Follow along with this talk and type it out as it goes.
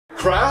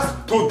Class,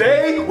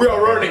 today we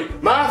are learning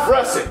math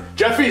lesson,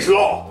 Jeffy's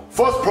law.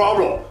 First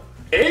problem,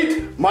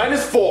 8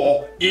 minus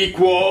 4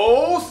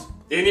 equals...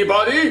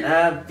 Anybody?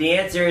 The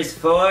answer is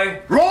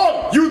 4.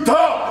 Wrong, you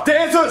dumb! The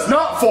answer is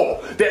not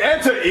 4. The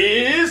answer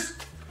is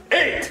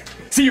 8.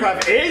 See, you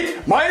have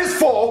 8 minus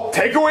 4,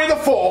 take away the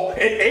 4,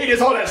 and 8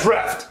 is all that's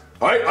left.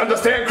 Alright,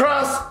 understand,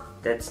 class?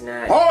 That's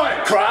not...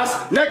 Alright,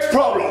 class, next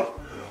problem.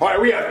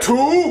 Alright, we have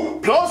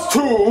 2 plus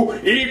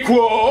 2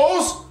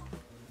 equals...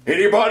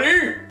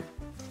 Anybody?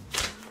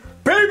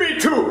 Baby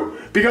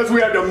 2, because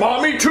we have the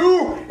mommy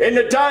 2 and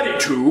the daddy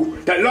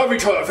 2 that love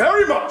each other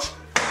very much.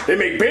 They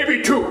make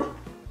baby 2.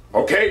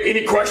 Okay,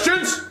 any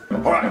questions?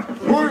 Alright,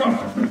 moving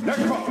on.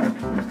 Next problem.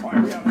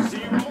 Alright, we have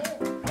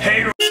 0.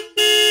 Hey,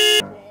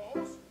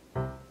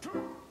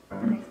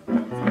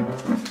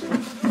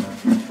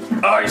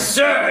 I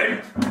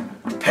said,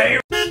 hey.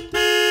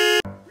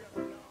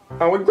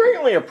 I would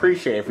greatly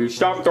appreciate if you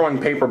stopped throwing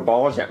paper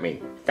balls at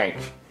me.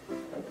 Thanks.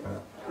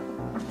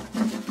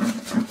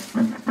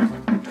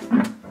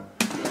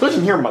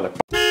 Listen here, mother.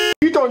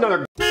 You throw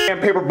another damn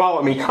paper ball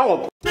at me, I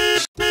will.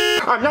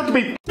 I'm not to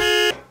be.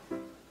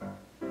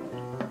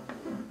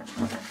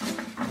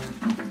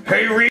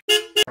 Hey,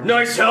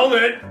 nice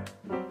helmet.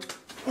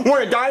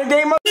 We're a die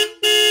today, mother.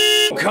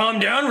 Calm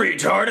down,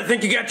 retard. I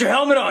think you got your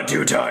helmet on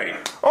too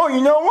tight. Oh,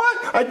 you know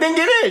what? I think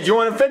it is. You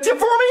want to fix it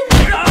for me?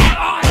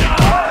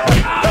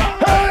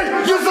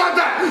 Hey, you stop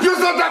that! You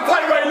stop that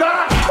fight right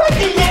now! What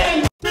the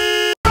game?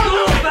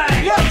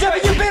 Yo, Jeffy,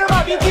 you beat him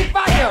up. You keep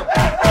fighting him.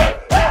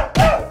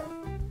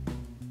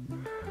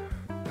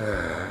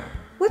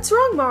 What's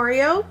wrong,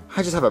 Mario?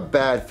 I just have a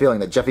bad feeling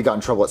that Jeffy got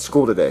in trouble at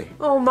school today.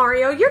 Oh,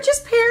 Mario, you're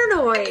just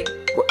paranoid.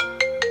 What?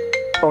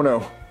 Oh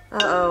no.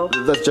 Uh-oh.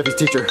 That's Jeffy's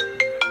teacher.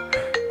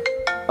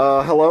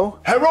 Hello?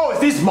 Hello, is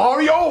this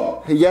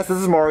Mario? Yes, this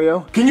is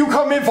Mario. Can you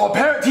come in for a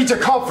parent-teacher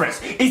conference?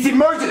 It's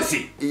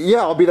emergency. Yeah,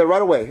 I'll be there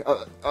right away.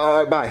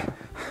 Bye.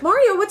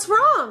 Mario, what's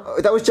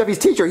wrong? That was Jeffy's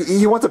teacher.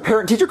 He wants a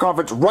parent-teacher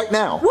conference right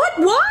now. What?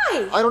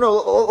 Why? I don't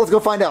know. Let's go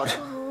find out.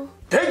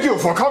 Thank you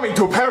for coming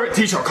to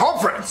parent-teacher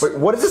conference. Wait,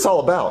 what is this all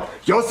about?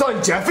 Your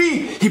son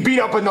Jeffy, he beat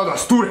up another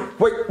student.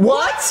 Wait,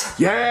 what?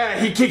 Yeah,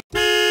 he kicked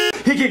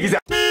his ass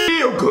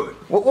real good.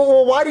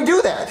 Well, why'd he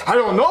do that? I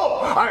don't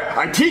know.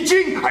 I'm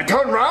teaching, I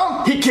turn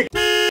around, he kicked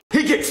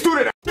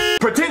student ass.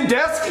 Pretend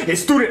desk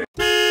is student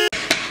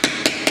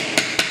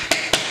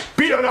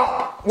beat it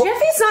up.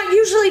 Jeffy's not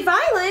usually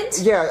violent.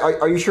 Yeah,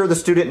 are you sure the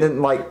student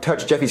didn't, like,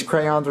 touch Jeffy's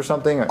crayons or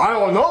something? I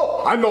don't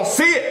know. I don't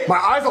see it. My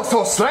eyes are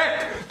so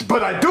slant.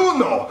 But I do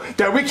know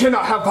that we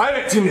cannot have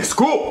violence in this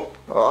school.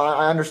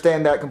 I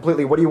understand that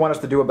completely. What do you want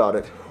us to do about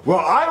it? Well,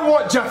 I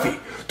want Jeffy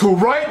to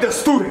write the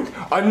student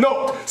a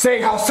note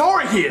saying how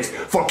sorry he is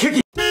for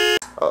kicking.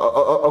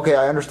 Okay,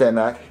 I understand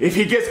that. If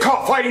he gets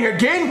caught fighting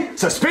again,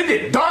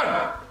 suspended,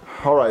 done.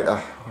 All right,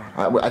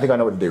 I think I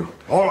know what to do.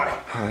 All right.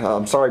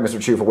 I'm sorry, Mr.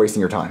 Chu, for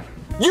wasting your time.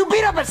 You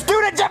beat up a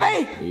student,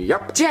 Jeffy?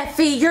 Yep.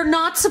 Jeffy, you're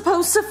not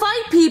supposed to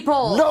fight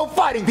people. No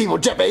fighting people,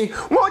 Jeffy.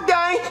 One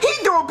day,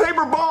 he threw a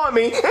paper ball at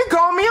me and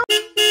called me a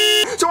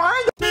so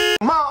I ain't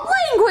the mom.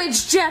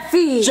 Language,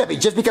 Jeffy. Jeffy,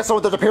 just because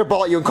someone throws a paper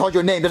ball at you and calls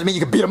your name doesn't mean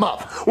you can beat him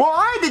up. Well,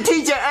 I had to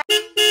teach you a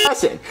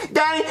lesson.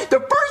 Daddy, the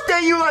first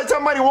day you let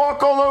somebody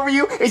walk all over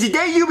you is the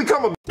day you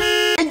become a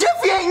and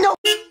Jeffy ain't no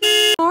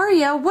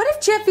Mario, what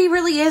if Jeffy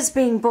really is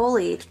being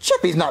bullied?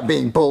 Jeffy's not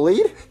being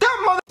bullied.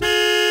 That mother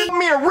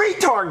me a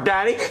retard,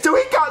 Daddy, so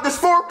he got this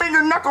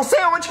 4-finger knuckle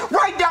sandwich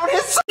right down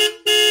his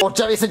Well,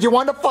 Jeffy, since you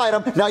wanted to fight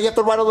him, now you have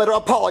to write a letter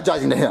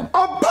apologizing to him.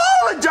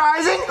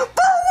 Apologizing? For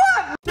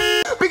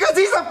what? Because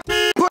he's a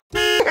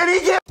and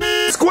he can't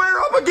square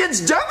up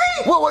against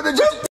Jeffy? What did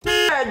you...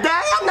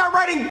 Daddy, I'm not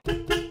writing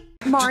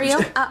Mario,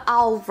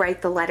 I'll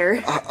write the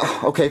letter.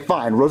 Okay,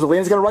 fine.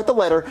 Rosalina's gonna write the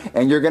letter,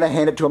 and you're gonna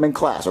hand it to him in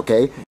class,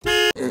 okay?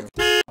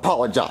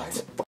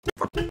 Apologize.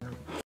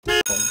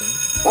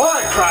 All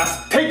right,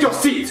 class, take your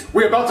seats.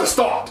 We're about to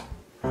start.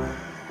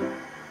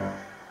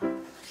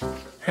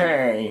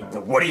 Hey,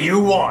 What do you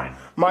want?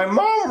 my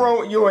mom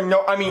wrote you a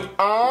note.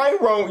 I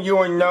wrote you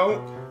a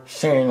note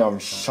saying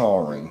I'm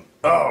sorry.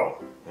 Oh,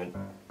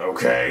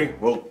 okay.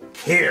 Well,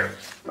 here.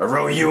 I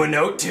wrote you a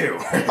note too.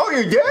 Oh,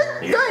 you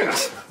did? Yeah.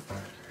 Thanks.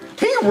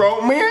 He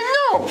wrote me a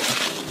note.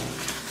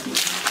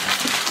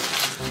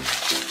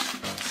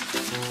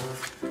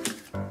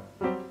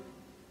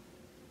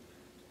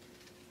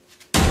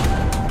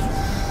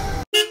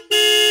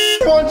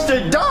 He wants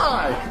to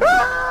die.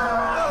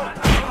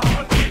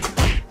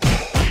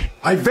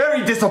 I'm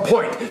very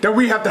disappointed that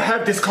we have to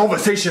have this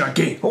conversation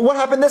again. What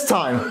happened this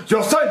time?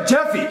 Your son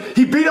Jeffy,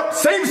 he beat up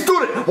same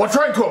student while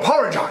trying to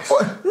apologize.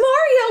 What?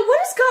 Mario, what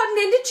has gotten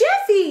into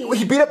Jeffy?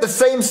 He beat up the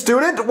same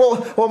student?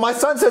 Well, my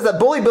son says that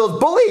Bully Bill's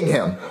bullying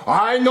him.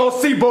 I no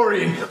see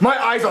bullying. My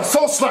eyes are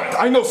so slant.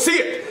 I no see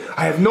it.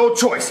 I have no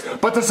choice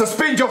but to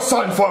suspend your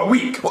son for a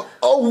week.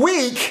 A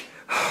week?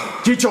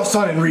 Get your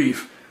son and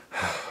leave.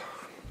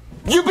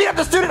 You beat up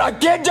the student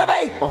again,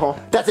 Jeffy?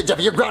 That's it,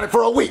 Jeffy. You're grounded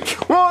for a week.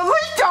 Well, at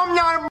least I'm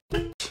not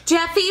a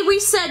Jeffy, we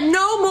said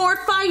no more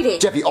fighting.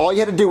 Jeffy, all you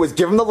had to do was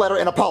give him the letter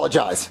and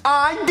apologize.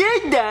 I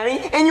did,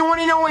 Daddy. And you want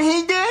to know what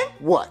he did?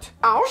 What?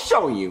 I'll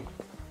show you.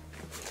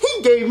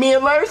 He gave me a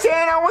letter saying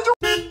I was a...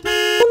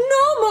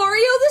 No,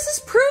 Mario, this is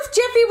proof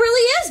Jeffy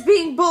really is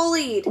being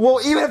bullied. Well,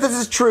 even if this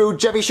is true,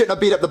 Jeffy shouldn't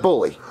have beat up the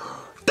bully.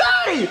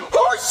 Daddy,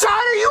 whose side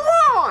are you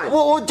on?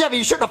 Well, Jeffy,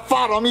 you shouldn't have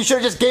fought him. You should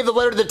have just gave the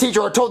letter to the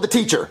teacher or told the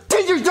teacher.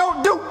 Teachers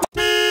don't do...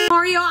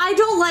 Mario, I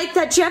don't like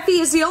that Jeffy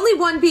is the only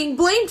one being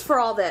blamed for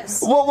all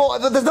this. Well,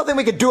 there's nothing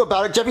we could do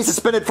about it. Jeffy's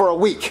suspended for a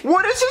week.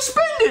 What does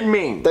suspended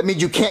mean? That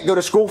means you can't go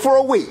to school for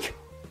a week.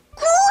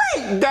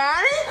 Great,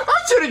 Daddy!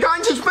 I should have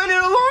gotten suspended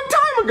a long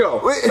time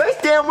ago.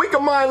 Best damn week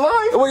of my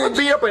life. I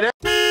beat up an ass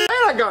and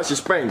I got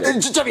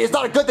suspended. Jeffy, it's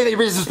not a good thing that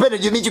you're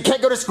suspended. It means you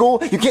can't go to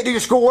school, you can't do your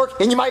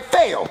schoolwork, and you might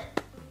fail.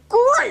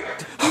 Great!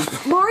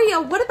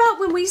 Mario, what about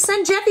when we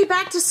send Jeffy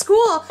back to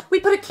school, we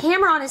put a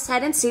camera on his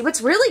head and see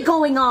what's really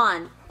going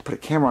on? Put a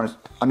camera on his...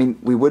 I mean,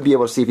 we would be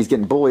able to see if he's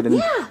getting bullied,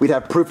 and we'd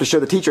have proof to show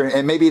the teacher,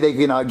 and maybe they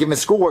can give him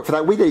his schoolwork for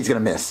that week that he's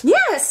going to miss.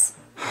 Yes!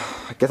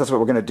 I guess that's what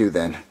we're going to do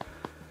then.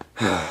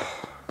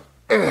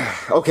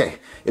 Okay,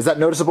 is that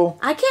noticeable?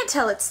 I can't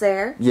tell it's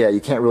there. Yeah, you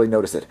can't really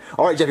notice it.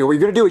 All right, Jeffy, what you're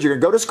going to do is you're going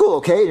to go to school,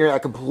 okay? And you're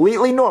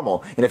completely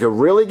normal. And if you're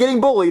really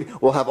getting bullied,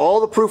 we'll have all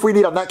the proof we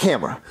need on that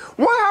camera.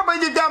 What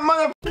happened to that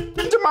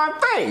motherfucker to my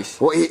face?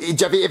 Well,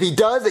 Jeffy, if he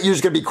does, you're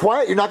just going to be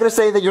quiet. You're not going to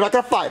say anything. You're not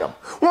going to fight him.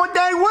 Well,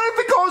 Daddy, what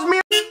if he calls me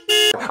a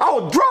I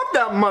will drop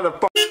that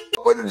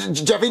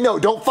motherfucker. Jeffy, no,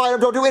 don't fight him.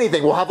 Don't do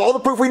anything. We'll have all the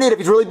proof we need if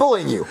he's really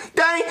bullying you.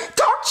 Daddy,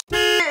 talk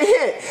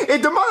hit.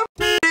 If the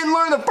motherfucker didn't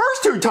learn the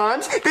first 2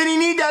 times, then he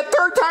need that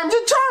 3rd time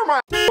to charm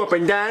my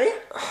whooping, Daddy.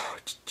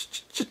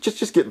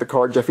 Just get in the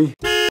car, Jeffy.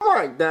 All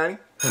right, Daddy.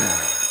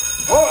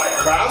 Alright,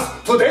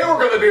 class. Today we're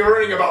going to be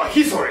learning about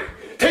history.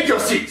 Take your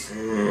seats.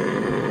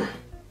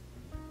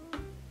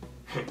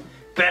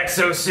 Back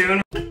so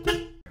soon?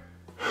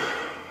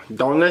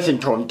 Don't listen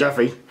to him,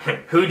 Jeffy.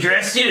 Who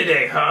dressed you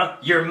today, huh?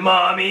 Your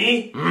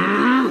mommy?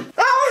 I'll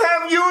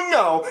have you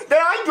know that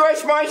I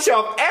dress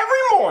myself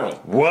every morning.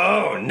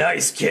 Whoa,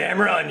 nice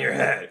camera on your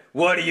head.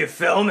 What are you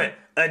filming?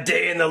 A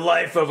day in the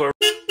life of a...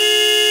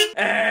 This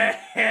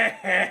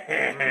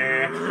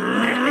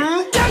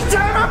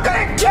time I'm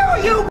gonna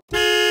kill you!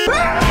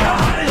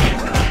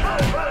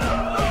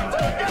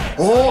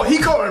 Oh, he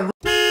going...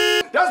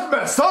 That's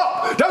messed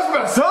up. That's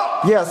messed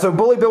up. Yeah, so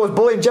Bully Bill was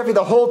bullying Jeffy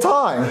the whole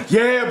time.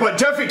 Yeah, but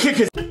Jeffy kicked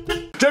his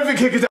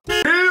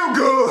real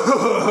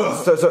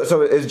good.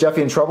 So is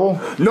Jeffy in trouble?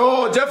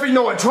 No, Jeffy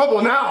no in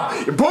trouble now.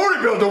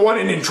 Bully Bill the one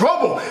in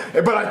trouble.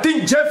 But I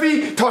think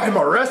Jeffy taught him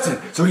a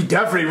lesson, so he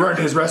definitely learned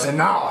his lesson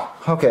now.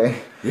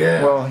 Okay.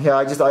 Yeah. Well, yeah,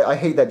 I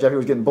hate that Jeffy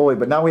was getting bullied,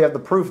 but now we have the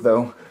proof,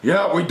 though.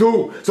 Yeah, we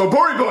do. So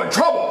Bully Bill in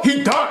trouble.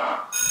 He done.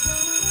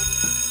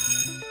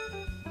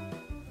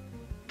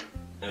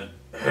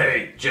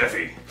 Hey,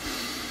 Jeffy.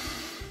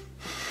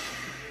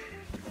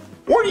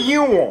 What do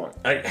you want?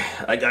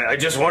 I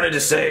just wanted to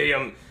say,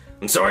 I'm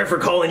sorry for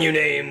calling you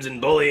names and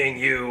bullying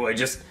you.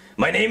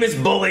 My name is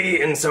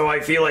Bully, and so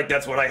I feel like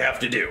that's what I have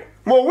to do.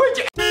 Well,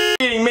 which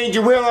meeting made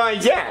you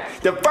realize that?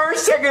 The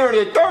 1st, 2nd, or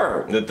the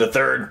 3rd? The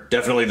 3rd,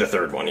 definitely the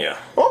 3rd one, yeah.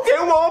 Okay,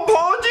 well,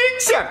 apology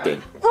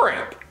accepted.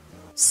 Great.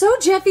 So,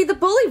 Jeffy, the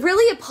bully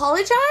really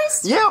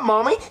apologized? Yeah,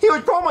 Mommy. He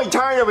was probably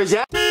tired of his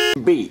ass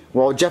beat.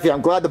 Well, Jeffy,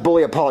 I'm glad the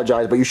bully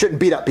apologized, but you shouldn't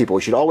beat up people.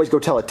 You should always go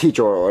tell a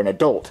teacher or an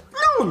adult.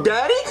 No,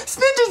 Daddy.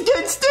 Snitches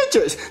get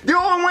stitches. The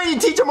only way to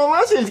teach them a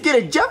lesson is get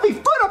a Jeffy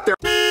foot up their